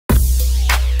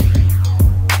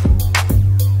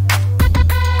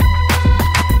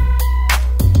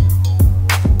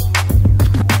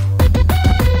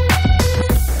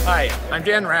I'm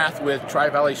Dan Rath with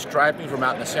Tri-Valley Striping from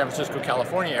out in the San Francisco,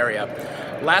 California area.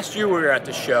 Last year we were at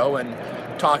the show and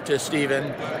talked to Steven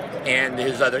and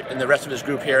the rest of his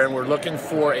group here, and we're looking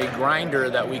for a grinder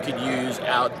that we could use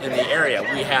out in the area.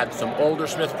 We had some older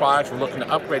Smith products. We're looking to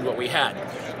upgrade what we had.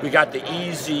 We got the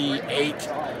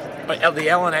EZ8, the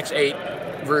LNX8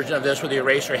 version of this with the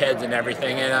eraser heads and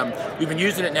everything, and we've been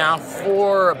using it now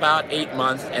for about 8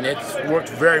 months, and it's worked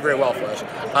very, very well for us.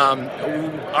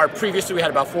 Previously we had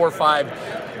about 4 or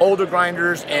 5 older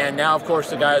grinders, and now of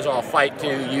course the guys all fight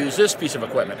to use this piece of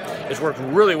equipment. It's worked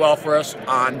really well for us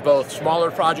on both smaller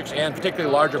projects and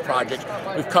particularly larger projects.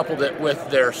 We've coupled it with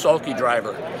their Sulky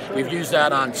Driver. We've used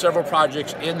that on several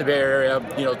projects in the Bay Area,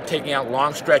 taking out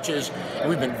long stretches, and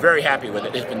we've been very happy with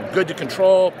it. It's been good to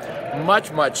control,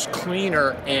 much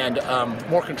cleaner and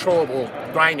more controllable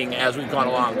grinding as we've gone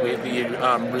along.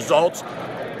 The results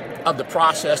of the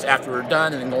process after we're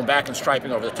done and then going back and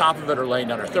striping over the top of it or laying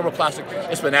down our thermoplastic,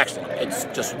 it's been excellent. It's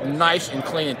just nice and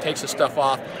clean and takes the stuff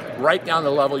off right down the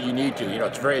level you need to.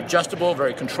 It's very adjustable,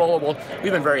 very controllable.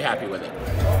 We've been very happy with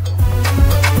it.